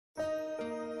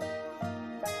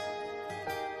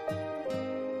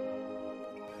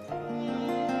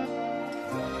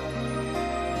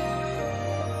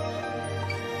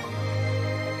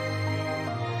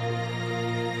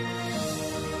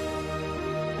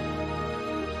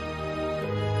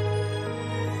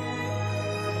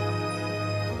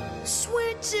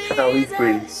Shall we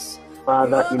pray?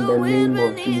 Father, in the name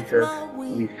of Jesus,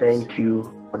 we thank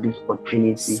you for this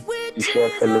opportunity to share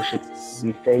fellowship.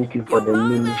 We thank you for the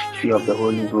ministry of the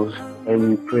Holy Ghost, and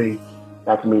we pray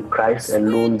that may Christ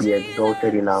alone be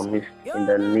exalted in our midst in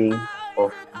the name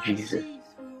of Jesus.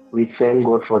 We thank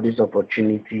God for this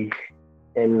opportunity,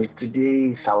 and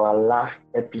today is our last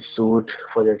episode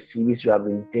for the series we have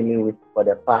been dealing with for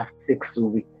the past 6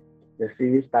 weeks. The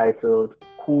series titled,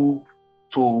 Who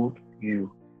Told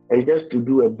You? And just to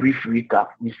do a brief recap,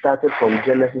 we started from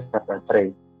Genesis chapter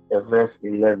 3, verse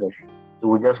 11. So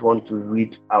we just want to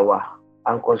read our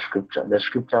anchor scripture, the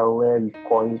scripture where we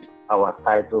coined our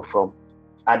title from.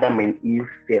 Adam and Eve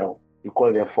fell. We call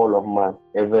it the fall of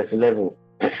man. Verse 11.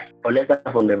 Or let's start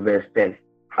from the verse 10.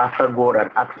 After God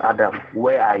had asked Adam,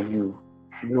 where are you?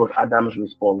 This was Adam's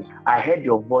response. I heard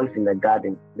your voice in the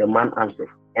garden, the man answered,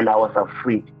 and I was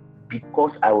afraid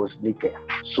because I was naked.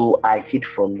 So I hid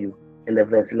from you. In the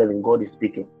verse 11, God is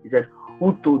speaking. He said,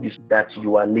 who told you that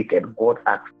you are naked? God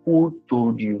asked, who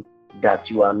told you that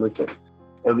you are naked?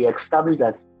 And we established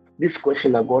that this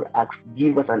question that God asked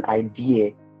gives us an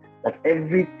idea that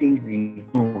everything we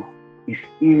do is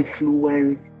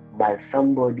influenced by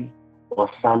somebody or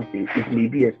something. It may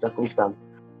be a circumstance.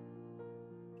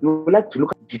 We would like to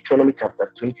look at Deuteronomy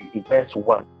chapter 20, verse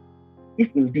 1. If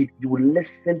indeed you will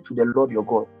listen to the Lord your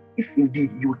God, if indeed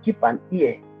you will keep an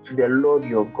ear to the Lord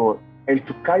your God, and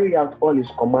to carry out all his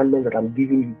commandments that I'm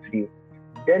giving you today,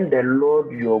 then the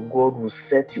Lord your God will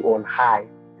set you on high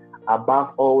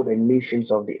above all the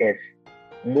nations of the earth.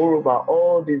 Moreover,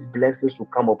 all these blessings will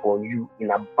come upon you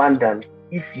in abundance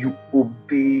if you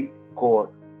obey God.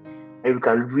 And you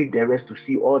can read the rest to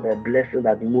see all the blessings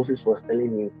that Moses was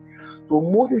telling him. So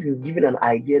Moses is giving an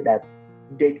idea that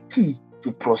the key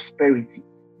to prosperity,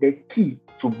 the key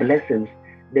to blessings,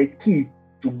 the key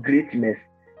to greatness,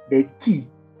 the key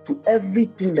to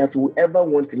everything that we ever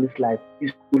want in this life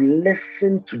is to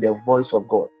listen to the voice of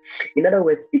God. In other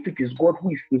words, if it is God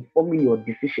who is informing your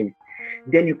decisions,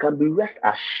 then you can be rest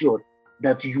assured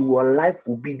that your life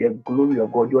will be the glory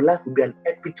of God. Your life will be an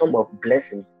epitome of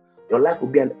blessings. Your life will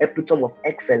be an epitome of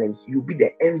excellence. You'll be the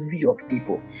envy of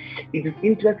people. It is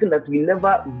interesting that we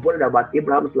never bothered about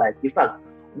Abraham's life. In fact,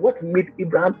 what made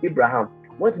Abraham Abraham?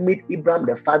 What made Abraham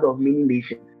the father of many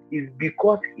nations is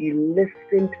because he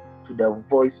listened to the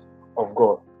voice of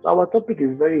God. So our topic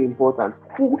is very important.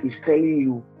 Who is telling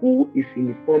you? Who is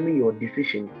informing your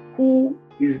decisions? Who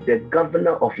is the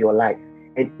governor of your life?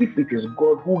 And if it is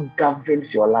God who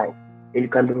governs your life, then you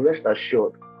can be rest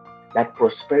assured that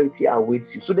prosperity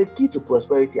awaits you. So the key to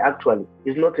prosperity actually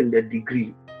is not in the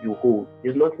degree you hold.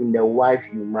 It's not in the wife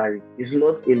you marry. It's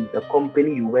not in the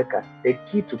company you work at. The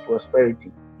key to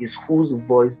prosperity is whose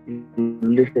voice you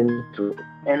listen to.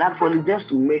 And actually, just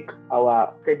to make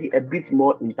our study a bit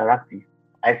more interactive,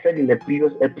 I said in the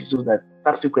previous episode that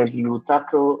subsequently we will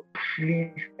tackle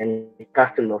fleas and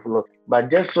casting of lots.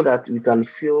 But just so that we can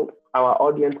feel our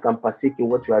audience can partake in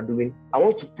what we are doing, I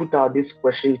want to put out this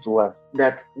question to us,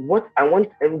 that what I want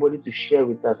everybody to share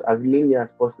with us, as many as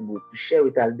possible, to share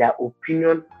with us their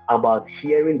opinion about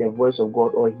hearing the voice of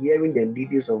God or hearing the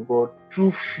leadings of God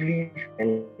through fleas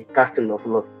and casting of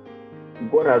lots.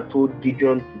 God had told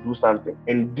Gideon to do something,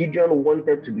 and Gideon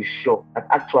wanted to be sure that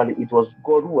actually it was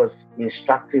God who was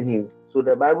instructing him. So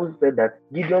the Bible said that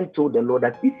Gideon told the Lord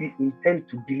that if you intend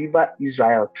to deliver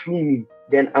Israel through me,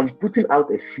 then I'm putting out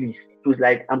a fleece. It was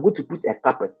like, I'm going to put a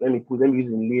carpet. Let me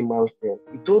use in layman's terms.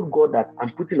 He told God that I'm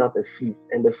putting out a fleece,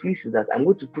 and the fleece is that I'm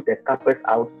going to put a carpet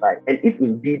outside. And if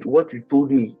indeed what you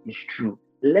told me is true,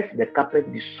 let the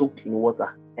carpet be soaked in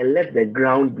water and let the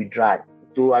ground be dry.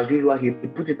 So as usual, he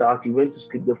put it out, he went to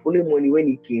sleep. The following morning when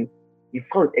he came, he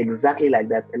found exactly like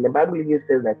that. And the Bible even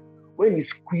says that when he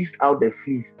squeezed out the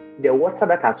fleece, the water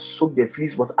that had soaked the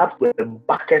fleece was up to a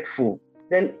bucket full.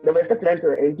 Then the verse 39,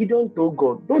 and Gideon told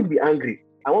God, don't be angry.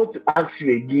 I want to ask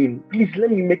you again. Please let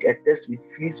me make a test with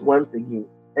fleece once again.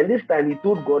 And this time he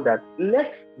told God that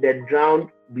let the ground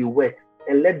be wet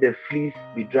and let the fleece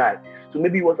be dry. So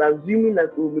maybe he was assuming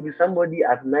that maybe somebody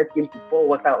at night came to pour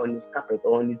water on his carpet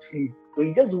or on his fleece. So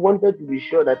he just wanted to be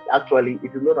sure that actually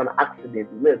it is not an accident,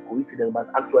 it's not a coincidence, but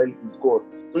actually it's God.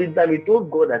 So this time he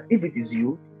told God that if it is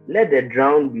you, let the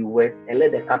ground be wet and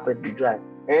let the carpet be dry.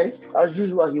 And as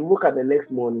usual, he woke up the next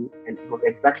morning and it was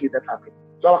exactly that happened.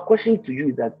 So our question to you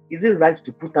is that, is it right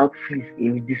to put out fleece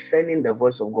in discerning the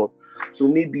voice of God? So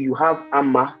maybe you have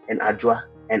Amma and Adwa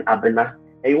and Abena,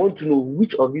 and you want to know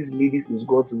which of these ladies is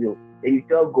God's will. And you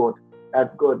tell God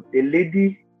that, God, the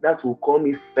lady that will call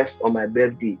me first on my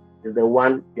birthday is the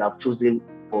one you have chosen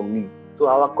for me. So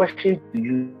our question to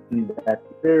you is that,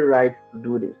 is it right to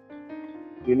do this?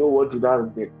 You know what Judas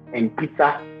did? And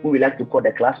Peter, who we like to call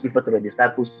the class prefect to the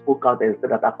disciples, spoke out and said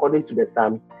that according to the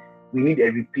Psalms, we need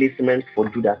a replacement for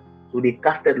Judas. So they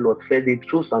casted lots. First, they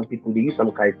chose some people. They used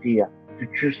some criteria to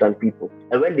choose some people.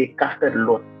 And when they casted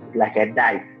lots, like a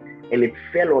dice, and it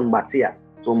fell on Matthias.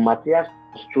 So Matthias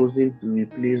was chosen to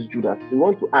replace Judas. We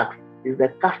want to ask, is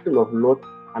the casting of lots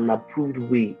an approved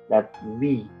way that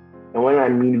we, and when I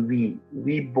mean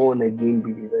we born again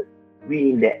believers,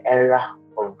 we in the era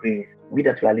of grace, we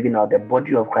that we are living out the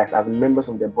body of Christ, as members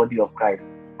of the body of Christ,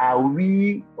 are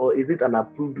we, or is it an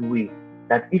approved way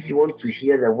that if you want to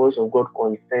hear the voice of God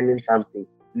concerning something,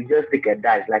 you just take a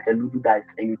dice, like a Ludo dice,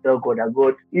 and you tell God that,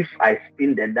 God, if I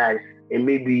spin the dice and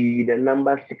maybe the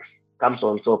number 6 comes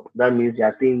on top, that means you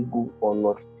are saying go or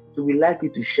not. So we'd like you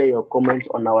to share your comments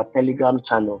on our Telegram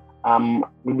channel.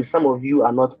 Maybe some of you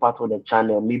are not part of the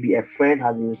channel. Maybe a friend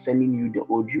has been sending you the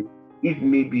audio. If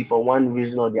maybe for one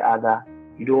reason or the other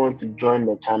you don't want to join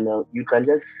the channel, you can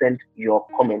just send your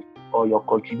comment or your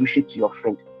contribution to your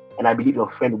friend. And I believe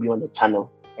your friend will be on the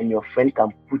channel and your friend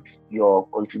can put your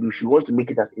contribution. We want to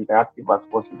make it as interactive as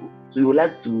possible. So we would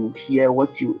like to hear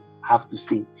what you have to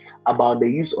say about the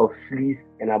use of fleece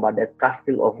and about the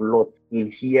casting of lots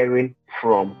in hearing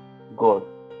from God.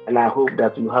 And I hope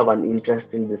that we'll have an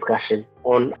interesting discussion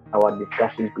on our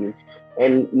discussion page.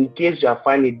 And in case you are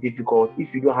finding it difficult,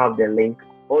 if you don't have the link,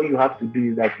 all you have to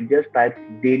do is that you just type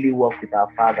Daily Walk with Our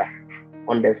Father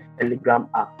on the Telegram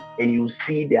app, and you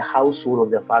see the household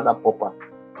of the Father pop up,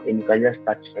 and you can just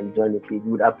touch and join the page.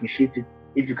 We would appreciate it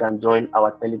if you can join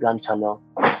our Telegram channel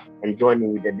and join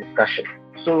in with the discussion.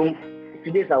 So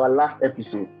today is our last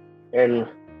episode, and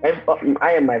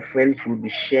I and my friends will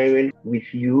be sharing with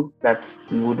you that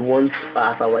we would want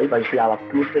as our, if I say, our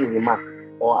closing remark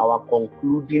or our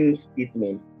concluding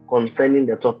statement concerning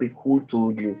the topic, Who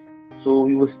Told You? So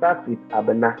we will start with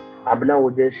Abena. Abena will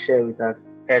just share with us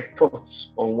her thoughts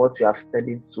on what you have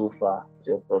studied so far.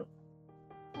 Your thoughts.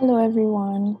 Hello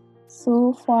everyone.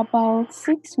 So for about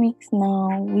 6 weeks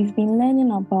now, we've been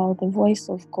learning about the voice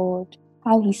of God,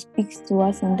 how He speaks to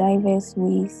us in diverse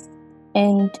ways.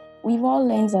 And we've all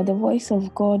learned that the voice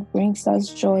of God brings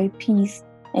us joy, peace,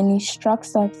 and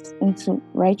instructs us into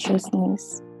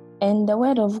righteousness. And the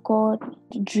word of God,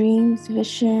 dreams,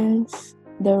 visions,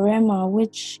 the Rhema,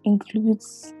 which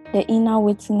includes the inner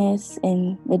witness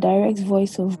and the direct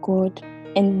voice of God,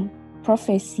 and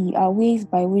prophecy are ways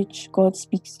by which God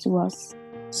speaks to us.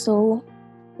 So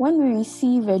when we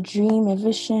receive a dream, a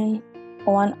vision,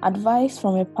 or an advice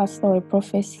from a pastor or a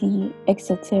prophecy,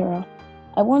 etc.,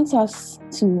 I want us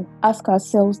to ask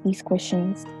ourselves these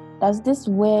questions. Does this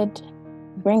word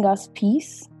bring us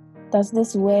peace? Does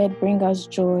this word bring us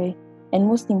joy? And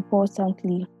most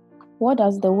importantly, what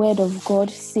does the word of God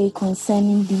say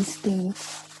concerning these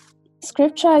things?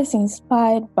 Scripture is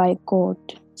inspired by God.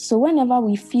 So whenever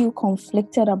we feel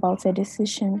conflicted about a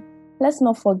decision, let's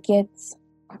not forget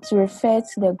to refer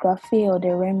to the Graphe or the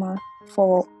Rhema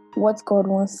for what God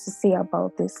wants to say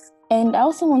about this. And I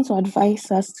also want to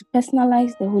advise us to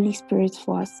personalize the Holy Spirit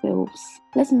for ourselves.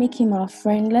 Let's make Him our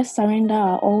friend. Let's surrender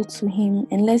our all to Him,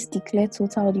 and let's declare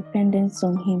total dependence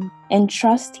on Him. And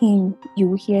trust Him, you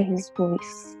will hear His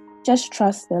voice. Just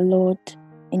trust the Lord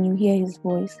and you hear His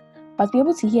voice. But to be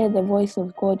able to hear the voice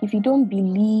of God, if you don't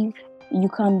believe you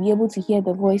can be able to hear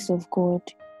the voice of God,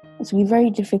 it will be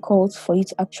very difficult for you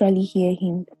to actually hear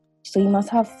Him. So you must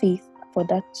have faith for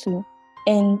that too.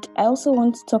 And I also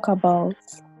want to talk about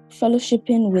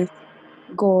fellowshipping with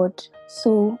God.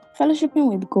 So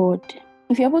fellowshipping with God,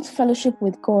 if you're able to fellowship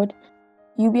with God,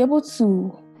 you'll be able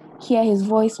to hear His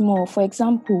voice more. For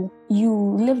example, you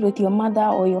lived with your mother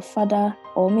or your father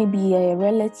or maybe a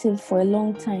relative for a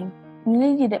long time.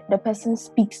 Immediately the person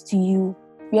speaks to you,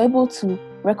 you're able to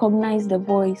recognize the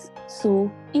voice.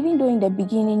 So even though in the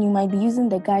beginning you might be using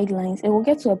the guidelines, it will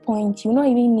get to a point you not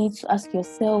even need to ask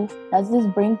yourself, does this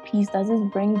bring peace? Does this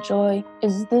bring joy?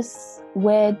 Is this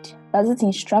word, does it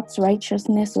instruct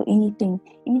righteousness or anything?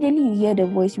 Immediately you hear the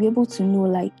voice, you're able to know,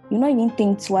 like, you not even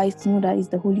think twice to know that it's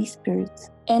the Holy Spirit.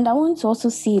 And I want to also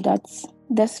say that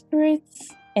the Spirit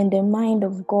and the mind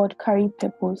of God carry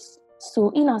purpose. So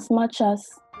in as much as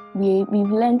we've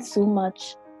learned so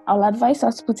much, I'll advise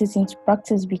us to put it into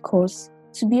practice, because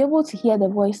to be able to hear the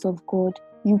voice of God,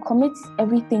 you commit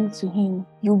everything to Him.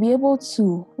 You'll be able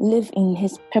to live in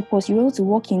His purpose. You're able to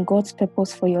walk in God's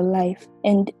purpose for your life.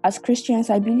 And as Christians,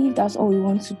 I believe that's all we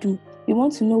want to do. We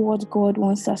want to know what God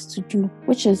wants us to do,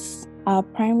 which is our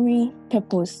primary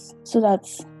purpose. So that,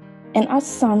 and as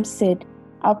Sam said,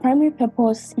 our primary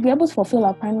purpose, if we're able to fulfill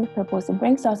our primary purpose, it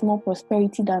brings us more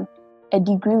prosperity than a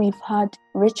degree we've had,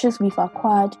 riches we've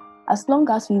acquired, as long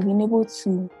as we've been able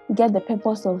to get the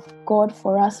purpose of God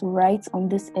for us right on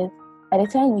this earth, by the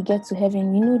time we get to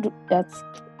heaven, we know that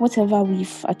whatever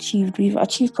we've achieved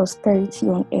prosperity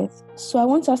on earth. So I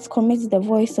want us to commit the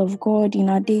voice of God in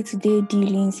our day-to-day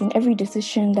dealings, in every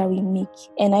decision that we make.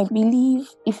 And I believe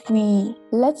if we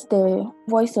let the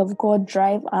voice of God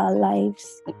drive our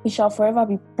lives, we shall forever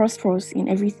be prosperous in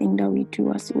everything that we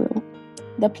do as well.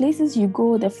 The places you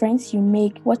go, the friends you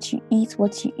make, what you eat,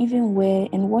 what you even wear,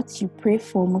 and what you pray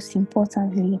for, most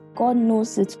importantly, God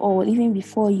knows it all even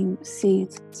before you say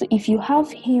it. So if you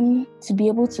have Him to be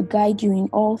able to guide you in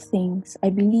all things, I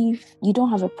believe you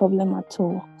don't have a problem at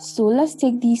all. So let's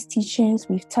take these teachings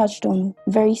we've touched on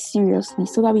very seriously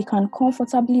so that we can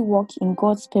comfortably walk in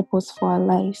God's purpose for our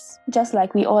lives, just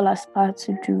like we all aspire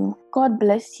to do. God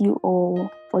bless you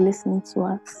all for listening to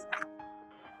us.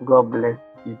 God bless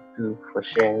you too for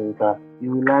sharing with us.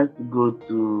 You would like to go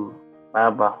to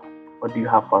Baba. What do you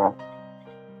have for us?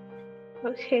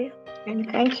 Okay, and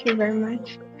thank you very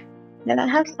much. Then I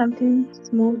have something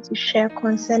small to share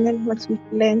concerning what we've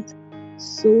learned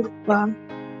so far.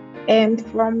 And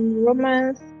from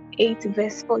Romans 8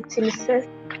 verse 14 it says,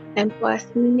 "And for as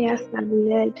many as are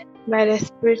led by the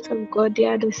Spirit of God, they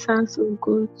are the sons of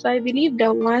God." So I believe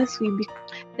that once we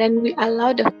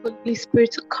allow the Holy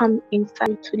Spirit to come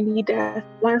inside to lead us,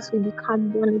 once we become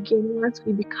born again, once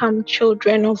we become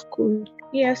children of God.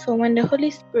 Yeah, so when the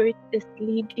Holy Spirit is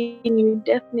leading you,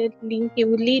 definitely He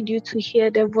will lead you to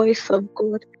hear the voice of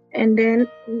God. And then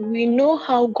we know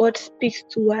how God speaks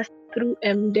to us through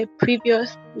the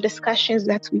previous discussions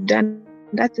that we've done.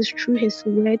 That is through His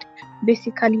word,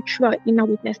 basically through our inner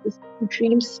witnesses,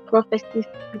 dreams, prophecies,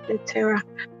 etc.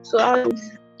 So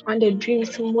on the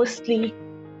dreams, mostly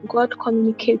God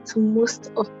communicates to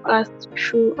most of us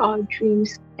through our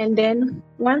dreams. And then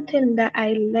one thing that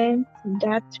I learned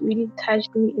that really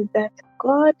touched me is that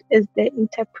God is the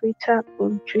interpreter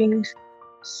of dreams.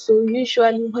 So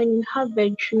usually when you have a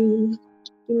dream,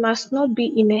 you must not be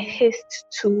in a haste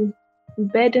to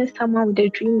burden someone with the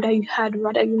dream that you had.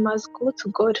 Rather, you must go to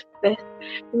God first.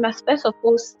 You must first of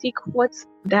all seek what's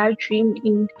that dream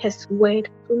in His word.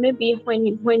 So maybe when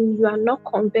you are not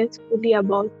convinced fully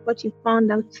about what you found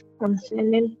out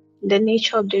concerning the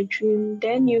nature of the dream,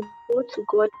 then you go to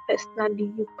God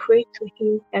personally, you pray to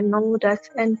Him and all that.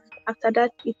 And after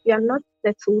that, if you are not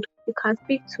settled, you can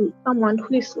speak to someone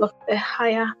who is of a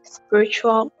higher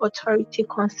spiritual authority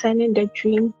concerning the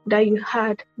dream that you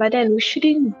had. But then we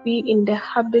shouldn't be in the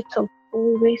habit of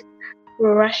always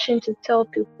rushing to tell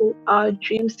people our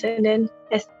dreams and then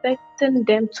expecting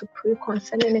them to pray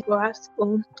concerning it for us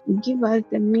or give us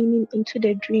the meaning into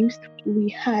the dreams we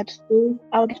had. So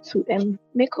I would like to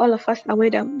make all of us aware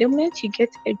that the moment you get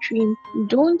a dream,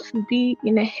 don't be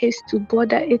in a haste to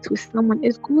bother it with someone.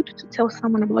 It's good to tell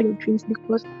someone about your dreams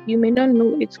because you may not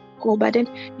know it all, but then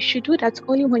you should do that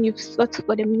only when you've sought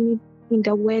for the meaning in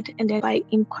the word and then by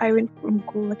inquiring from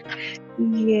God.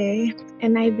 Yeah,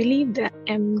 and I believe that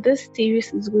this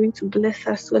series is going to bless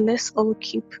us. So let's all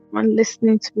keep on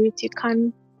listening to it. You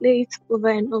can play it over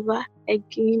and over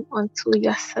again until you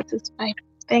are satisfied.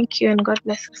 Thank you, and God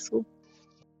bless us all.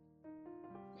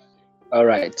 All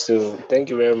right, so thank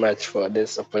you very much for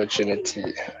this opportunity.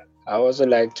 I also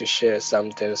like to share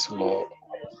something small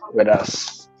with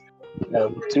us.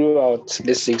 Throughout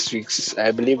these 6 weeks,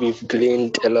 I believe we've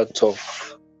gleaned a lot of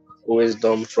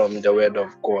wisdom from the Word of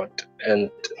God. And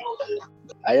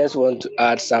I just want to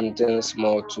add something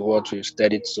small to what we've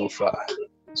studied so far.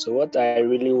 So what I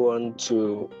really want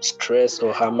to stress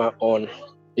or hammer on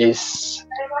is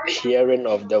hearing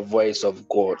of the voice of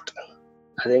God.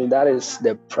 I think that is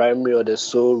the primary or the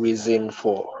sole reason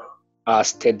for our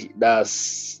study.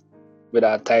 That's with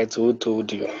our title, Who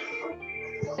Told You?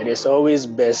 It is always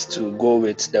best to go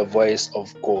with the voice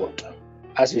of God.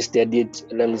 As we studied,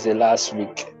 last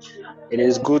week, it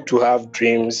is good to have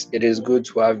dreams, it is good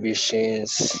to have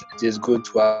visions, it is good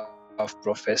to have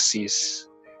prophecies.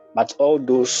 But all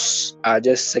those are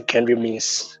just secondary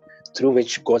means through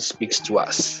which God speaks to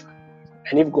us.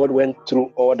 And if God went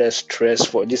through all the stress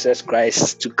for Jesus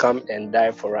Christ to come and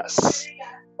die for us,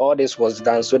 all this was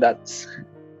done so that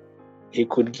He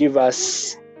could give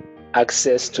us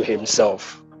access to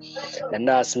Himself, and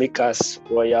thus make us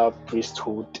royal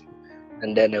priesthood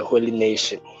and then a holy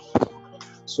nation.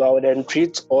 So I would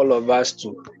entreat all of us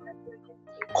to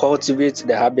cultivate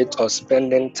the habit of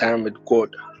spending time with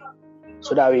God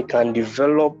so that we can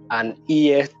develop an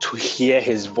ear to hear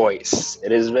His voice.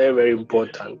 It is very, very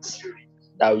important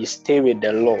that we stay with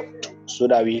the Lord so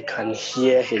that we can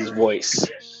hear His voice.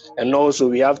 And also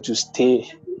we have to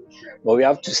study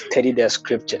the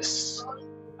scriptures.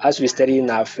 as we studied in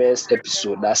our first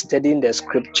episode, that studying the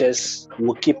scriptures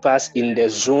will keep us in the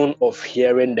zone of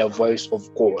hearing the voice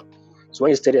of God. So when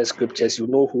you study the scriptures, you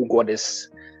know who God is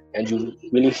and you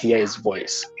really hear his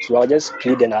voice. So I'll just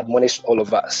plead and admonish all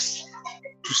of us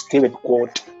to stay with God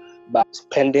by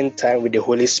spending time with the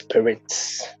Holy Spirit,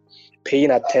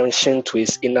 paying attention to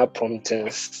his inner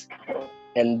promptings,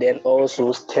 and then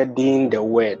also studying the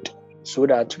word so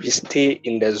that we stay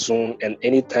in the zone, and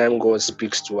anytime God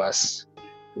speaks to us,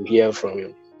 we hear from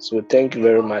him. So thank you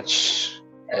very much,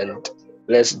 and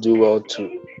let's do well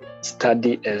to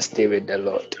study and stay with the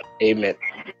Lord. Amen.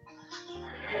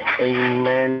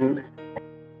 Amen.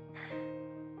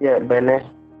 Yeah, Bennett.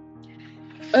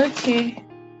 Okay,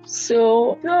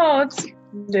 so throughout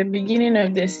the beginning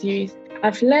of the series,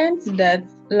 I've learned that,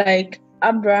 like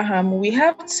Abraham, we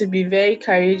have to be very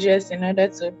courageous in order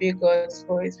to obey God's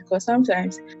voice, because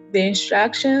sometimes the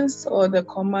instructions or the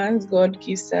commands God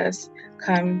gives us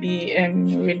can be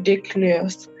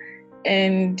ridiculous.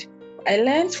 And I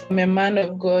learned from a man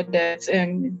of God that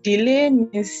delay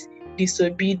means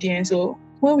disobedience. So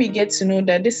when we get to know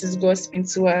that this is God speaking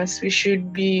to us, we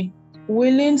should be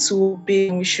willing to obey,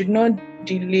 and we should not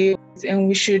delay. And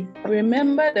we should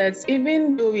remember that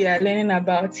even though we are learning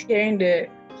about hearing the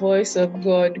voice of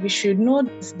God, we should know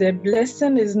that the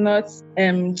blessing is not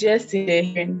just in the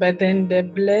hearing, but then the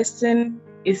blessing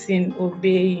is in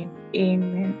obeying.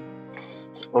 Amen.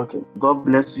 Okay. God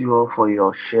bless you all for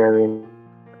your sharing.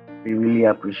 We really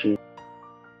appreciate it.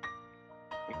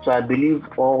 So I believe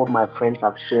all my friends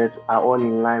have shared are all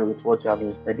in line with what you have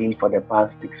been studying for the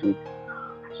past 6 weeks.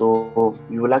 So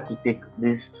we would like to take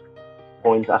these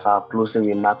points as our closing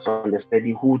remarks on the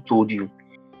study, Who Told You?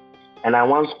 And I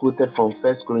once quoted from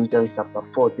 1 Corinthians chapter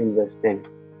 14, verse 10,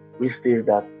 which says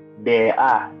that there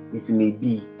are, it may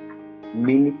be,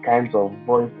 many kinds of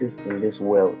voices in this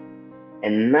world,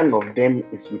 and none of them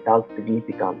is without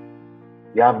significance.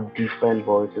 We have different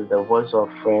voices: the voice of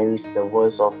friends, the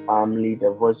voice of family,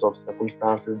 the voice of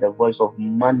circumstances, the voice of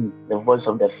money, the voice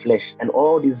of the flesh. And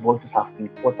all these voices have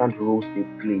important roles they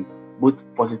play, both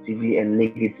positively and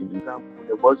negatively. For example,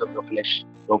 the voice of your flesh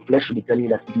will be telling you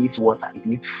that it needs water, it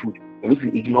needs food. And if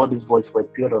you ignore this voice for a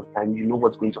period of time, you know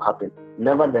what's going to happen.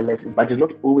 Nevertheless, but it's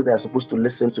not always that you're supposed to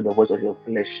listen to the voice of your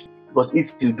flesh. Because if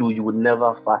you do, you will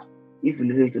never fast. If you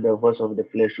listen to the voice of the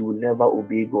flesh, you will never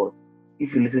obey God.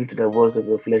 If you listen to the voice of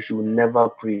your flesh, you will never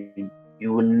pray.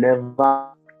 You will never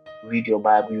read your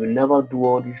Bible. You will never do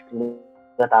all these things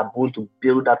that are going to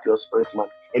build up your spirit, man.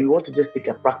 And we want to just take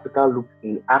a practical look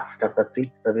in Acts chapter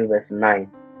 27, verse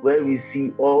 9, where we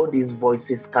see all these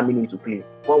voices coming into play.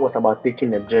 One was about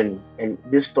taking a journey, and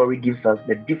this story gives us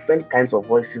the different kinds of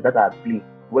voices that are playing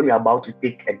when you're about to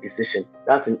take a decision.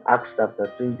 That's in Acts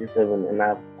chapter 27, and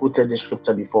I've quoted this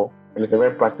scripture before. And it's a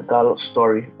very practical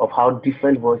story of how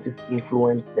different voices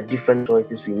influence the different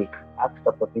choices we make. Acts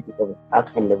chapter 27,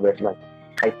 Acts from the verse 9.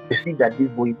 I see that this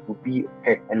voice will be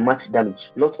hurt and much damage,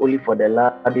 not only for the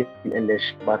land and the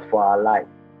sheep, but for our lives.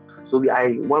 So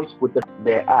I once quoted,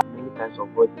 there are many kinds of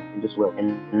voices in this world,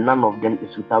 and none of them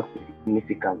is without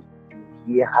significance.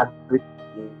 Here has great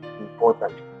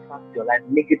importance. Impact your life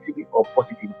negatively or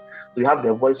positively. So you have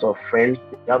the voice of friends,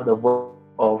 you have the voice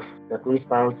of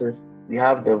circumstances, we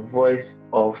have the voice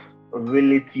of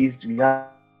relatives, we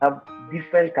have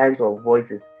different kinds of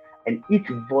voices, and each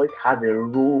voice has a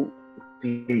role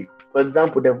to play. For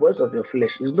example, the voice of your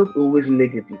flesh is not always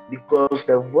negative, because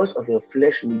the voice of your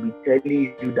flesh will be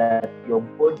telling you that your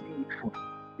body is food.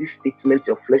 This statement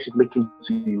your flesh is making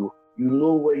to you, you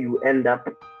know where you end up.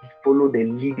 Follow the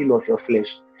leading of your flesh,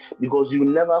 because you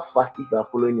will never fast if you are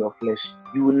following your flesh.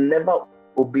 You will never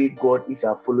obey God if you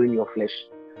are following your flesh.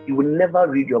 You will never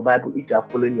read your Bible if you are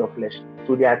following your flesh.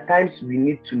 So there are times we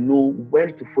need to know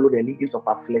when to follow the leadings of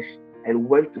our flesh and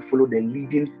when to follow the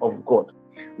leadings of God.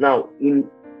 Now, in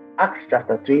Acts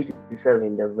chapter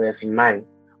 27, the verse 9,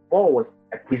 Paul was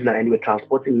a prisoner and they were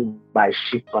transporting him by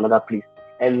ship to another place.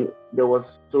 And there was,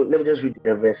 so let me just read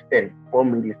the verse 10. Paul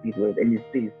made this statement, and it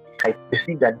says, I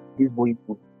see that this voice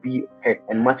would be hurt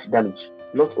and much damage,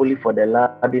 not only for the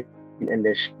land and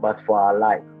the ship, but for our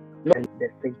lives. And the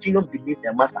centurion believed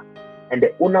the master and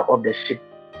the owner of the ship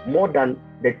more than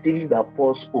the things that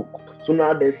Paul spoke. So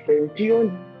now the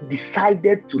centurion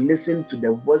decided to listen to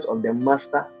the voice of the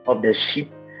master of the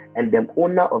ship and the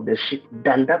owner of the ship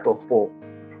than that of Paul.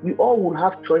 We all will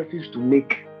have choices to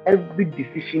make. Every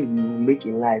decision we will make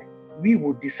in life, we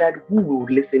will decide who we will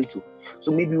listen to.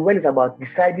 So maybe when it's about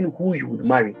deciding who you would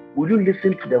marry, will you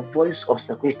listen to the voice of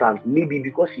circumstance, maybe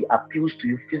because he appeals to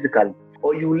you physically?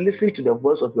 Or you will listen to the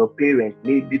voice of your parents,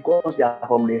 maybe because they are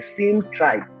from the same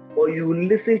tribe or you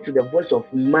listen to the voice of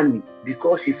money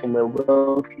because she's from a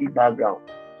wealthy background.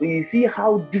 So you see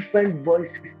how different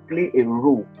voices play a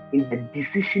role in the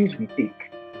decisions we take.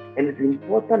 And it's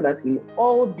important that in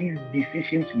all these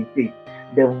decisions we take,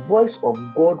 the voice of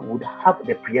God would have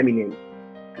the preeminence.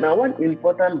 Now, one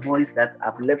important voice that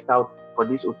I've left out for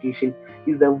this occasion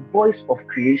is the voice of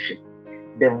creation.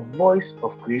 The voice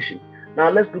of creation. Now,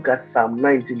 let's look at Psalm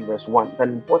 19, verse 1. It's an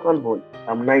important voice.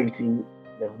 Psalm 19,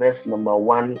 the verse number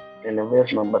 1 and the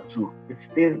verse number 2. It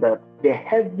says that the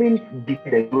heavens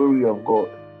declare the glory of God,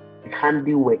 his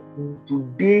handiwork.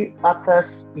 Today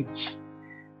utters speech,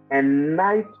 and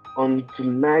night unto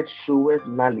night showeth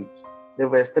knowledge. The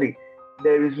verse 3.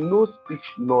 There is no speech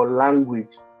nor language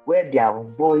where their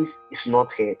voice is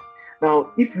not heard.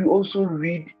 Now, if you also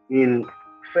read in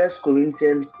 1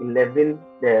 Corinthians 11,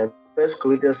 the 1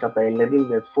 Corinthians chapter 11,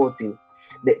 verse 14,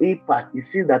 the A part, it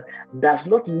says that does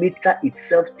not nature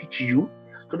itself teach you?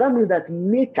 So that means that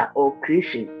nature or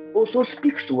creation also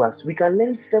speaks to us. We can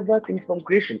learn several things from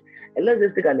creation. And let's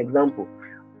just take an example.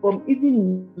 From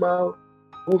even male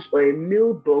goes or a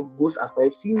male dog goes after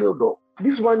a female dog.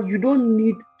 This one, you don't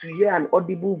need to hear an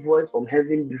audible voice from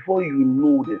heaven before you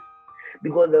know this.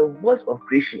 Because the voice of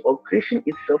creation or creation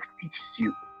itself teaches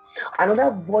you.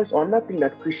 Another voice or another thing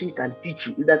that creation can teach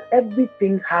you is that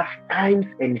everything has times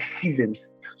and seasons.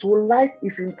 So life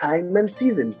is in time and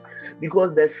seasons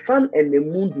because the sun and the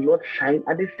moon do not shine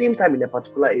at the same time in a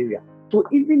particular area. So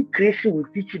even creation will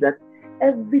teach you that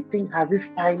everything has its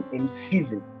time and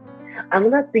season.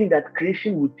 Another thing that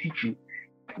creation will teach you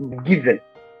is given.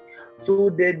 So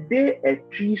the day a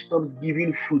tree stops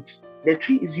giving fruit, the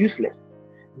tree is useless.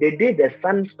 The day the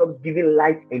sun stops giving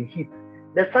light and heat,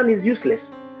 the sun is useless.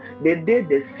 The day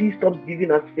the sea stops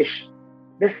giving us fish,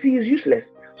 the sea is useless.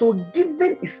 So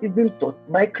given is even taught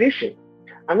by creation.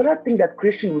 Another thing that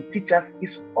creation will teach us is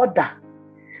order.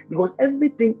 Because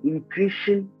everything in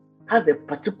creation has a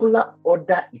particular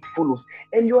order it follows.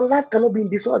 And your life cannot be in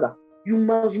disorder. You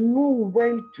must know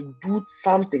when to do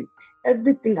something.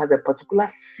 Everything has a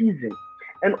particular season.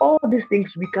 And all these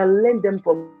things, we can learn them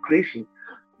from creation.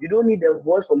 You don't need a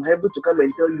voice from heaven to come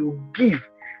and tell you, give.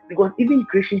 Because even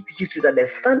creation teaches you that the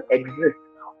sun exists,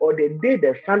 or the day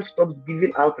the sun stops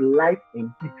giving out light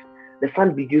and heat, the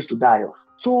sun begins to die off.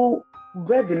 So,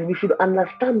 brethren, we should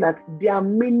understand that there are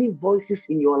many voices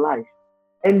in your life.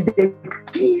 And the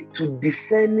key to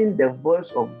discerning the voice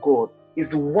of God is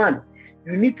one,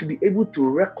 you need to be able to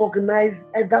recognize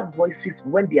other voices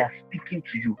when they are speaking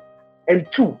to you. And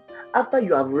two, after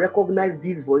you have recognized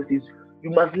these voices, you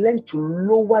must learn to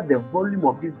lower the volume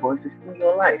of these voices in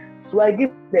your life. So I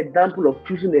give the example of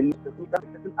choosing a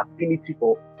certain affinity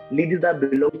for ladies that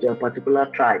belong to a particular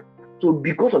tribe. So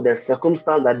because of the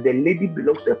circumstance that the lady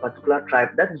belongs to a particular tribe,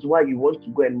 that is why you want to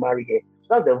go and marry her.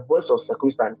 So that's the voice of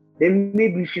circumstance. Then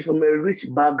maybe she's from a rich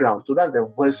background, so that's the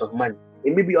voice of money.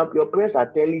 And maybe your parents are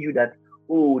telling you that,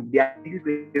 oh, their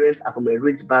parents are from a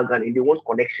rich background and they want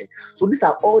connection. So these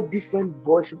are all different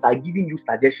voices that are giving you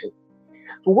suggestions.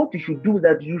 So what you should do is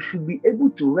that you should be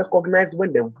able to recognize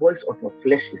when the voice of your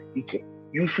flesh is speaking.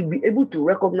 You should be able to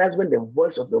recognize when the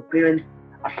voice of your parents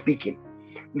are speaking.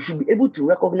 You should be able to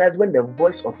recognize when the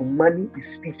voice of money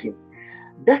is speaking.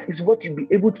 That is what you'll be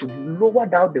able to lower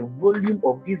down the volume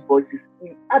of these voices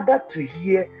in order to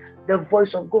hear the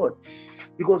voice of God.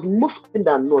 Because most often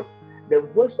than not, the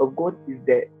voice of God is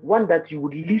the one that you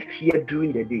would least hear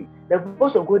during the day. The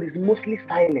voice of God is mostly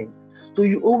silent. So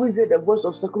you always hear the voice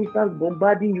of circumstance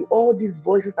bombarding you. All these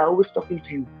voices are always talking to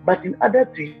you. But in order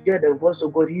to hear the voice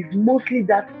of God, He's mostly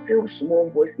that still small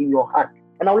voice in your heart.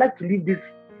 And I would like to leave these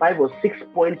 5 or 6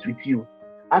 points with you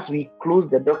as we close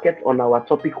the docket on our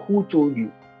topic, Who Told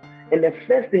You? And the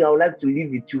first thing I would like to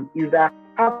leave with you is that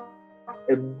have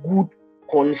a good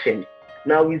conscience.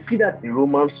 Now we see that in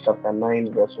Romans chapter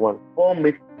 9, verse 1, Paul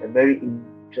makes a very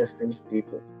interesting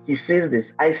statement. He says this,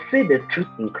 I say the truth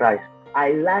in Christ.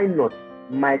 I lie not,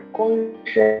 my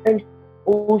conscience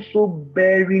also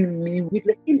bearing me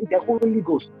witness in the Holy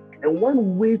Ghost. And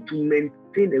one way to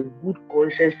maintain a good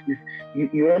conscience is,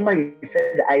 you remember he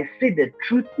said, I say the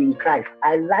truth in Christ,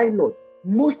 I lie not.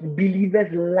 Most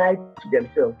believers lie to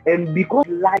themselves, and because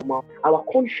lie, our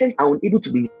conscience are unable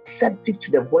to be receptive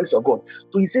to the voice of God.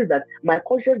 So he says that my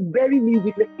conscience bearing me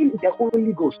witness in the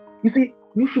Holy Ghost. You see,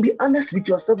 you should be honest with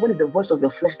yourself when it's the voice of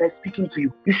your flesh that's speaking to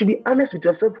you. You should be honest with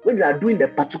yourself when you are doing the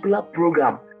particular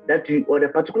program that you, or the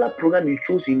particular program you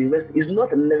chose in university. Is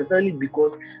not necessarily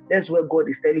because that's where God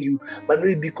is telling you, but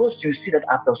maybe because you see that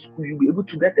after school you'll be able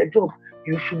to get a job.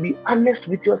 You should be honest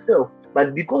with yourself.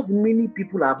 But because many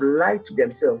people have lied to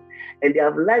themselves, and they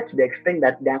have lied to the extent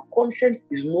that their conscience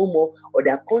is no more, or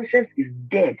their conscience is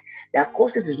dead, Their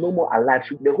conscience is no more alive.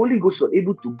 So the Holy Ghost was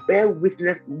able to bear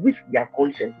witness with their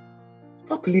conscience.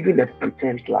 Stop living a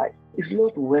pretense life. It's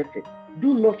not worth it.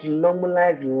 Do not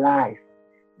normalize lies.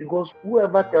 Because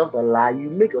whoever tells a lie, you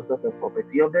make yourself a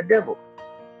property of the devil.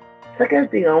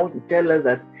 Second thing I want to tell us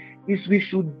that is we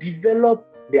should develop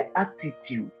the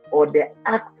attitude or the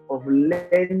act of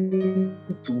learning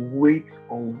to wait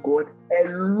on God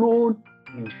alone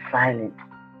in silence.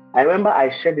 I remember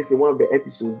I shared this in one of the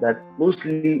episodes that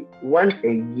mostly once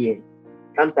a year,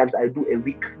 sometimes I do a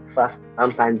week fast,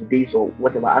 sometimes days or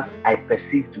whatever as I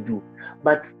perceive to do.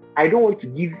 But I don't want to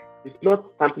give, it's not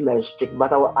something that is strict,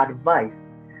 but I will advise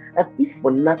that if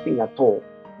for nothing at all,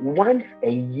 once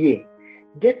a year,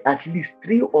 get at least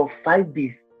 3 or 5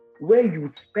 days where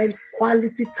you spend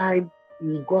quality time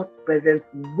in God's presence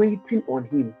waiting on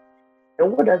Him.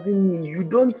 And what does it mean? You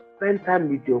don't spend time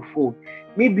with your phone.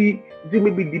 Maybe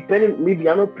depending, maybe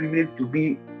you're not privileged to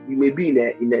be, you may be in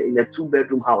a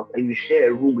 2-bedroom house and you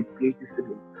share a room with 20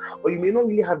 siblings. Or you may not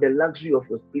really have the luxury of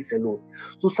your space alone.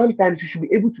 So sometimes you should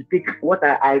be able to take what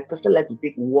I personally like to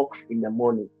take walks in the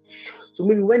morning. So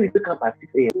maybe when you wake up at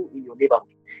 6 a.m. in your neighborhood,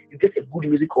 you get a good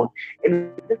music on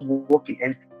and just walking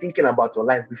and thinking about your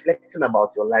life, reflecting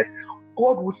about your life.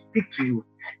 God will speak to you.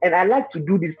 And I like to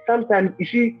do this sometimes. You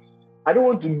see, I don't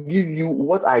want to give you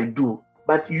what I do,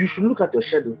 but you should look at your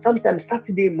schedule. Sometimes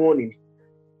Saturday morning,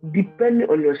 depending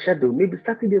on your schedule, maybe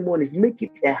Saturday morning, make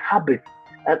it a habit.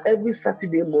 And every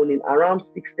Saturday morning around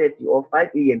 6:30 or 5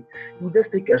 a.m., you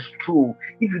just take a stroll.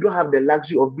 If you don't have the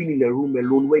luxury of being in a room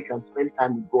alone where you can spend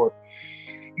time with God,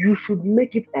 you should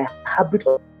make it a habit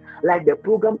of, like the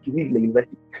program to read in the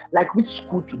university, like which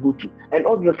school to go to, and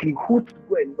obviously who to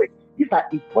go and where. These are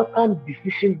important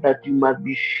decisions that you must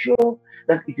be sure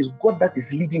that it is God that is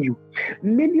leading you.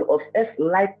 Many of us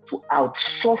like to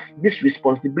outsource this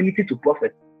responsibility to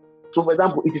prophets. So, for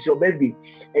example, it is your birthday,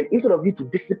 and instead of you to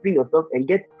discipline yourself and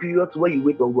get periods where you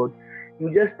wait on God,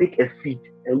 you just take a seat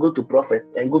and go to prophet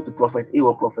and go to prophet A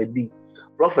or prophet B.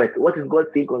 Prophet, what is God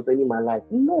saying concerning my life?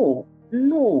 No,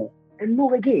 and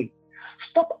no again.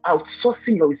 Stop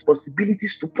outsourcing your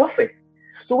responsibilities to prophets.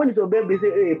 So when it's your birthday,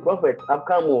 say, hey, prophet, I've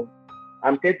come on.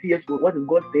 I'm 30 years old. What is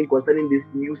God saying concerning this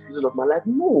new season of my life?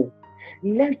 No.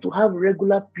 Learn to have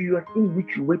regular periods in which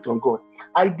you wait on God.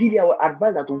 Ideally, I would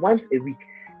advise that once a week,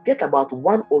 get about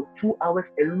 1 or 2 hours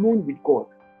alone with God.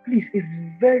 Please, it's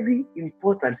very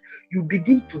important. You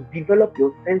begin to develop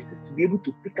your senses to be able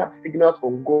to pick up signals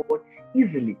from God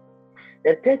easily.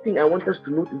 The third thing I want us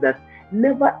to note is that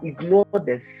never ignore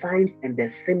the signs and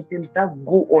the symptoms that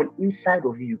go on inside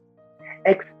of you,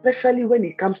 especially when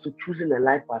it comes to choosing a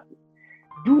life partner.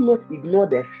 Do not ignore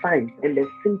the signs and the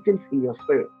symptoms in your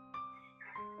spirit.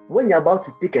 When you're about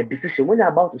to take a decision, when you're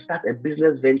about to start a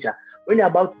business venture, when you're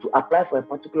about to apply for a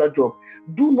particular job,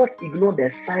 do not ignore the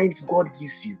signs God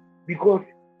gives you, because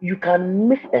you can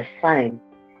miss a sign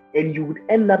and you would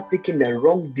end up taking the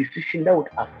wrong decision that would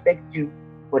affect you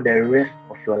for the rest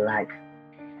of your life.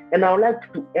 And I would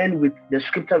like to end with the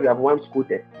scripture we have once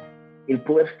quoted in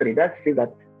Proverbs 3 that says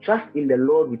that trust in the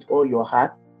Lord with all your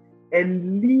heart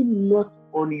and lean not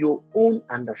on your own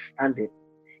understanding.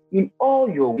 In all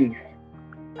your ways,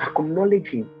 acknowledge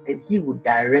Him and He will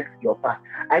direct your path.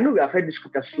 I know we have heard this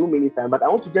scripture so many times, but I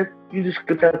want to just use this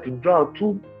scripture to draw out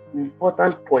 2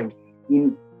 important points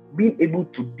in being able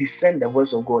to discern the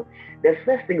voice of God. The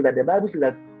first thing that the Bible says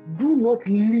that do not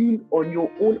lean on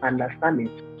your own understanding.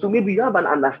 So maybe you have an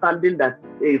understanding that,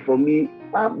 hey, for me,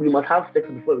 we must have sex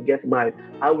before we get married.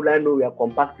 How will I know we are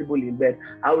compatible in bed?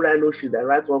 How will I know she's the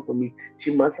right one for me? She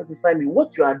must satisfy me.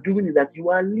 What you are doing is that you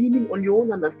are leaning on your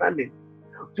own understanding.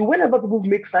 So whenever people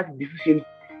make such decisions,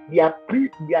 they are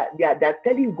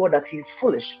telling God that He is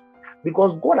foolish,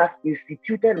 because God has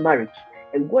instituted marriage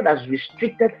and God has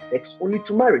restricted sex only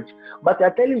to marriage. But they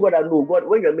are telling God that no, God,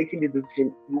 when you are making this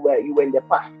decision, you were in the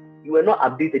past. You were not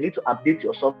updated. You need to update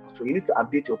your software. You need to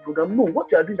update your program. No,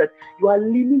 what you are doing is that you are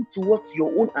leaning towards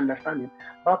your own understanding.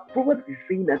 But Proverbs is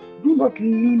saying that do not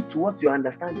lean towards your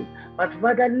understanding, but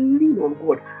rather lean on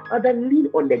God. Rather lean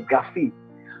on the graphic.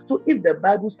 So if the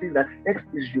Bible says that sex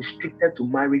is restricted to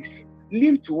marriage,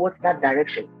 lean towards that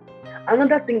direction.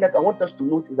 Another thing that I want us to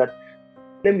note is that,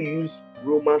 let me use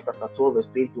Romans chapter 12 verse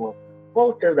 21.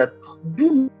 Paul tells that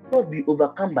do not be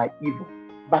overcome by evil,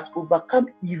 but overcome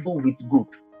evil with good.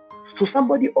 So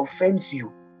somebody offends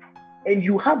you, and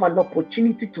you have an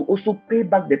opportunity to also pay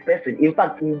back the person. In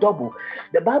fact, in double.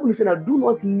 The Bible is saying that do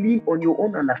not lean on your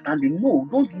own understanding. No,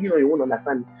 don't lean on your own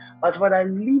understanding, but rather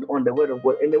lean on the word of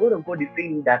God. And the word of God is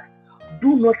saying that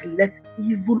do not let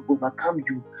evil overcome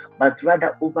you, but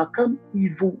rather overcome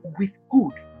evil with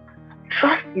good.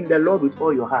 Trust in the Lord with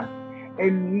all your heart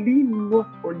and lean not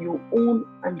on your own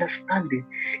understanding.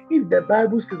 If the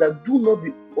Bible says that do not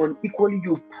be unequally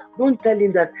yoked, don't tell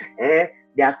him that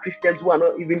there are Christians who are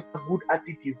not even good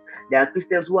attitude. There are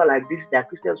Christians who are like this. There are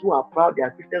Christians who are proud. There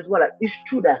are Christians who are like. It's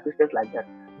true there are Christians like that.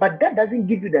 But that doesn't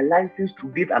give you the license to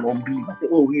date an unbeliever. Say,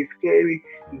 oh, he's scary.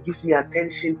 He gives me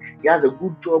attention. He has a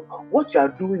good job. What you are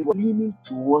doing is leaning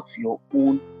towards your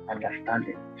own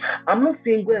understanding. I'm not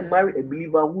saying go and marry a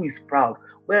believer who is proud.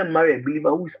 Go and marry a believer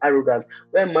who is arrogant.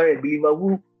 Go and marry a believer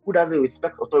who doesn't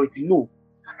respect authority. No.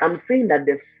 I'm saying that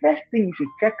the first thing you should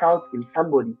check out in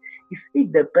somebody is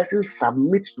if the person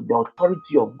submits to the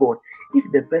authority of God, if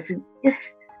the person is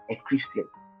a Christian.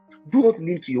 Do not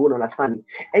lean to your own understanding.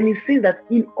 And he says that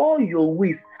in all your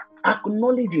ways,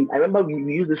 acknowledge him. I remember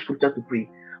we use the scripture to pray,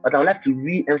 but I would like to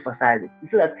re-emphasize it. He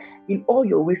said that in all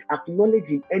your ways, acknowledge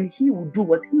him, and he will do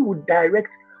what? He will direct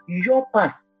your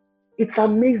path. It's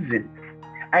amazing.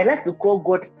 I like to call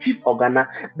God chief organer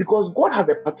because God has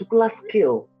a particular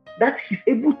skill that he's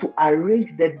able to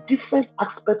arrange the different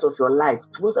aspects of your life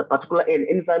towards a particular end.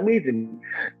 And it's amazing.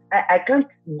 I can't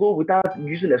go without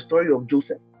using the story of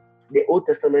Joseph, the Old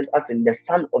Testament, as in the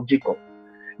son of Jacob.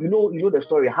 You know the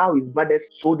story, how his brothers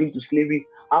sold him to slavery,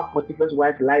 how Potiphar's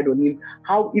wife lied on him,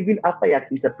 how even after he had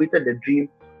interpreted the dream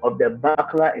of the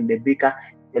buckler and the baker,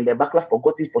 and the buckler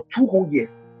forgot him for 2 whole years.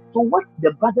 So what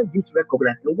the brothers didn't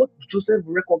recognize, and what Joseph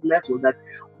recognized, was that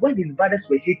when his brothers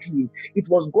were hating him, it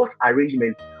was God's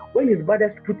arrangement. When his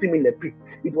brothers put him in the pit,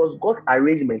 it was God's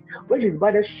arrangement. When his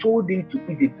brothers sold him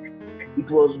to Egypt, it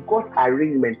was God's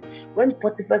arrangement. When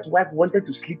Potiphar's wife wanted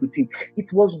to sleep with him,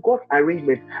 it was God's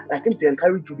arrangement. I think to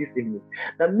encourage you this evening,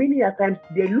 that many a times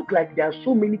they look like there are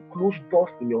so many closed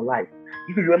doors in your life.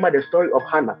 If you remember the story of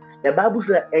Hannah, the Bible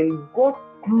says, and God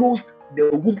closed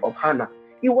the womb of Hannah.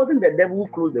 It wasn't the devil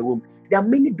who closed the womb. There are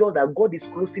many doors that God is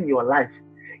closing in your life.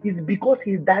 It's because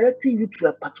he's directing you to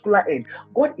a particular end.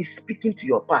 God is speaking to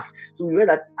your path. So you know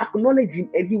that acknowledge him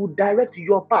and he will direct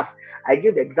your path. I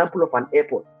gave the example of an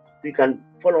airport. So you can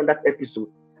follow on that episode.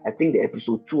 I think the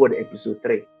episode 2 or the episode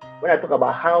 3. When I talk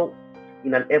about how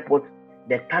in an airport,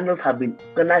 the tunnels have been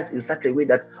organized in such a way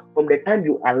that from the time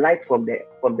you alight from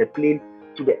the plane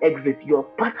to the exit, your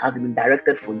path has been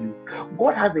directed for you.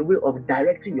 God has a way of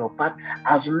directing your path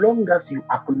as long as you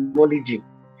acknowledge him.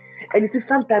 And you see,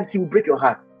 sometimes he will break your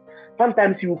heart.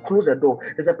 Sometimes he will close a door.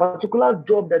 There's a particular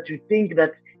job that you think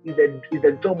that is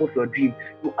the job of your dream.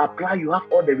 You apply, you have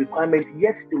all the requirements,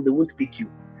 yet still they won't pick you.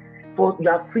 For you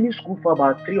have finished school for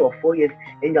about 3 or 4 years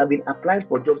and you have been applying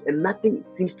for jobs and nothing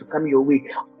seems to come your way.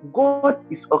 God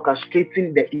is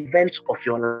orchestrating the events of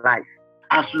your life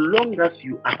as long as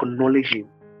you acknowledge him.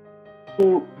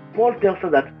 So Paul tells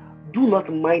us that do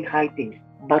not mind high things,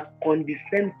 but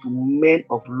condescend to men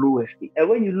of low estate. And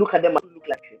when you look at them, they look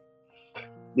like him.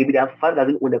 Maybe their father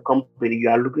doesn't own a company, you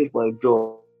are looking for a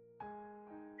job.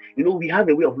 You know, we have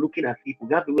a way of looking at people.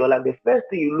 We have a way of like the first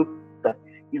thing you look at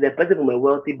is the person from a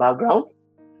wealthy background.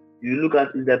 You look at,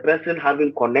 is the person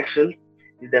having connections?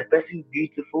 Is the person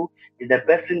beautiful? Is the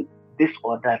person this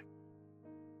or that?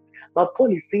 But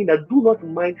Paul is saying that do not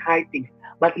mind high things,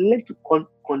 but learn to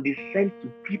condescend to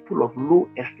people of low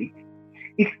estate.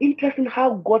 It's interesting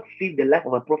how God saved the life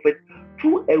of a prophet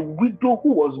through a widow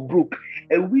who was broke,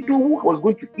 a widow who was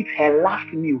going to eat her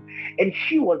last meal, and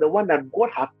she was the one that God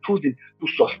had chosen to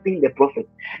sustain the prophet.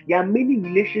 There are many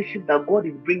relationships that God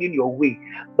is bringing your way,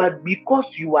 but because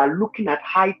you are looking at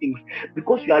high things,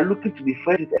 because you are looking to be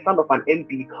friends with a son of an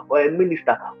MP or a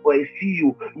minister or a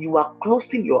CEO, you are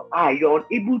closing your eye. You are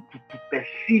unable to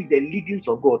perceive the leadings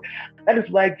of God. That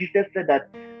is why Jesus said that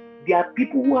there are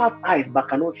people who have eyes but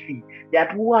cannot see. There are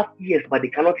people who have ears but they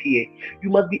cannot hear. You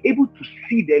must be able to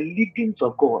see the leadings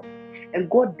of God. And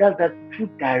God does that through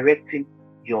directing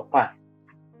your path.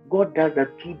 God does that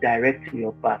through directing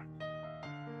your path.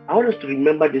 I want us to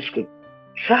remember this script.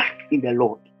 Trust in the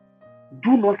Lord.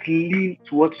 Do not lean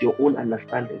towards your own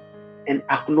understanding, and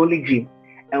acknowledge him.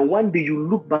 And one day you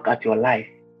look back at your life,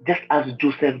 just as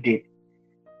Joseph did,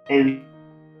 and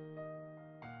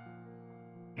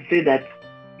say that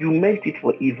you meant it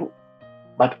for evil,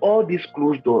 but all these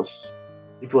closed doors,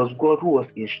 it was God who was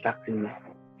instructing me.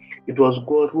 It was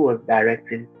God who was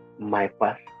directing my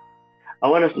path. I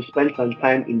want us to spend some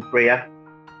time in prayer.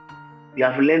 We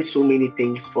have learned so many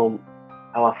things from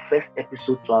our first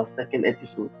episode to our second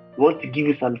episode. We want to give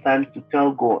you some time to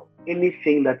tell God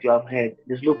anything that you have heard.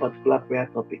 There's no particular prayer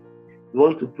topic. We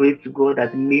want to pray to God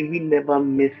that may we never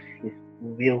miss his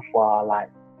will for our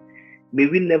lives. May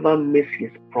we never miss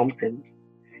his promptings.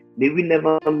 May we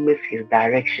never miss his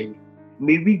direction.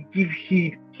 May we give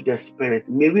heed to the Spirit.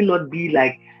 May we not be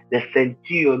like the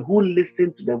centurion who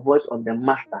listened to the voice of the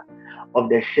master of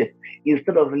the ship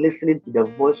instead of listening to the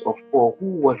voice of Paul who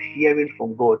was hearing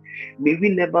from God. May we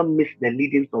never miss the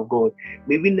leadings of God.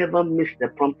 May we never miss the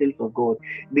promptings of God.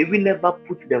 May we never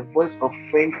put the voice of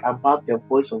friends above the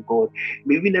voice of God.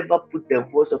 May we never put the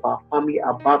voice of our family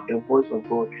above the voice of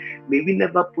God. May we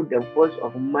never put the voice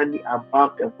of money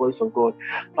above the voice of God.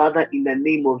 Father, in the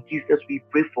name of Jesus, we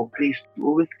pray for grace to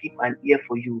always keep an ear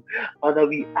for you. Father,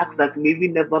 we ask that may we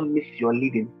never miss your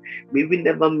leading. May we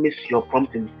never miss your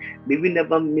promptings. May we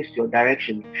never miss your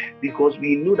direction, because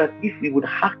we know that if we would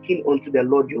hearken unto the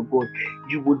Lord your God,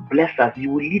 you would bless us. You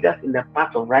will lead us in the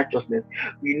path of righteousness.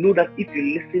 We know that if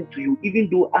we listen to you, even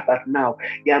though as of now,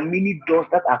 there are many doors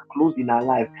that are closed in our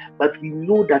life, but we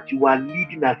know that you are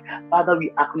leading us. Father,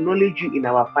 we acknowledge you in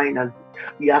our finances.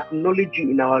 We acknowledge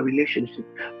you in our relationship.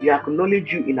 We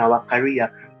acknowledge you in our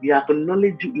career. We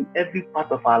acknowledge you in every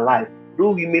part of our life.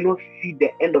 Though we may not see the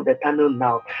end of the tunnel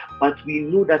now, but we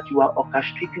know that you are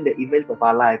orchestrating the events of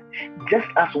our life. Just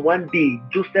as one day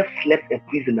Joseph slept a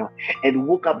prisoner and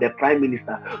woke up the prime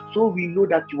minister, so we know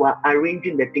that you are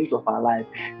arranging the things of our life.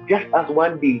 Just as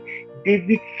one day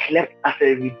David slept as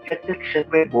a rejected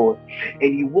shepherd boy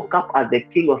and he woke up as the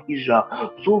king of Israel,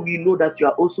 so we know that you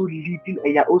are also leading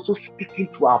and you are also speaking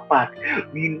to our path.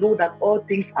 We know that all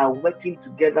things are working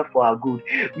together for our good.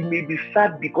 We may be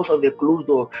sad because of the closed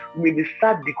door. We may be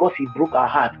sad because he broke our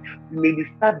heart. We may be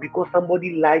sad because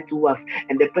somebody lied to us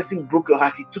and the person broke your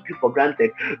heart. He took you for granted.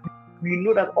 We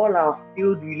know that all our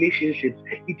failed relationships,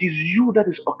 it is you that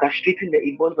is orchestrating the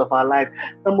events of our life.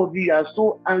 Some of you are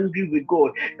so angry with God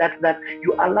that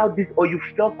you allowed this, or you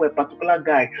fell for a particular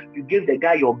guy. You gave the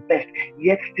guy your best,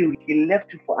 yet still he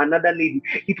left you for another lady.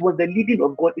 It was the leading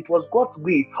of God. It was God's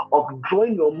way of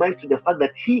drawing your mind to the fact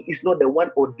that he is not the one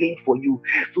ordained for you.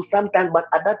 So sometimes, but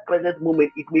at that present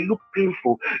moment, it may look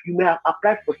painful. You may have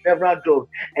applied for several jobs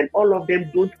and all of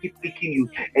them don't keep picking you,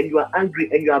 and you are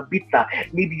angry and you are bitter.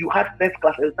 Maybe you had first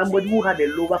class and somebody who had a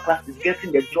lower class is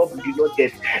getting the job you did not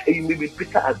get, and you may be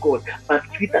bitter at God. But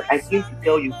sweetheart, I came to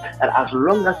tell you that as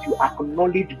long as you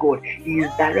acknowledge God, he is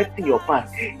directing your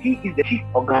path. He is the chief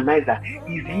organizer.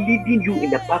 He is leading you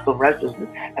in the path of righteousness.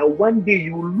 And one day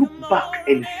you will look back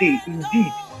and say,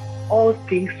 indeed, all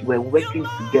things were working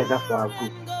together for our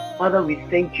good. Father, we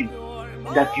thank you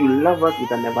that you love us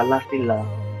with an everlasting love.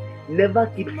 Never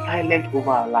keep silent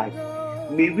over our lives.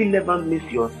 May we never miss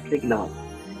your signal,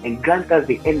 and grant us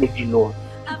the energy, Lord,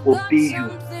 to obey you.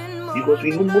 Because we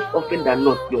know most often than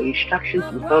not, your instructions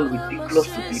will sound ridiculous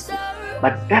to people,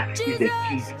 but that is the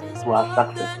key to our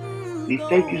success. We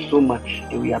thank you so much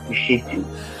and we appreciate you.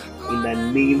 In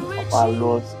the name of our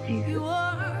Lord Jesus.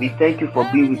 We thank you for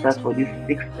being with us for this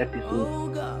 6th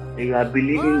episode. And we are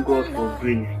believing God for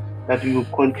grace, that we will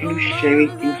continue sharing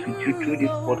things with you through this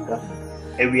podcast.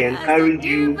 And we encourage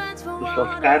you to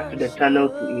subscribe to the channel,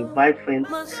 to invite friends,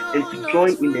 and to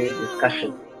join in the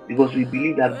discussion, because we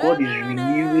believe that God is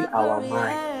renewing our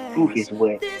mind through his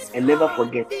word. And never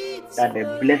forget that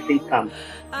the blessing comes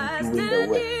in doing the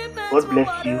work. God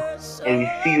bless you, and we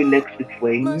see you next week for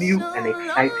a new and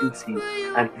exciting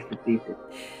series anticipated.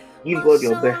 Give God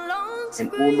your best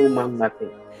and owe no man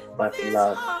nothing but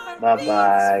love. Bye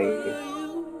bye.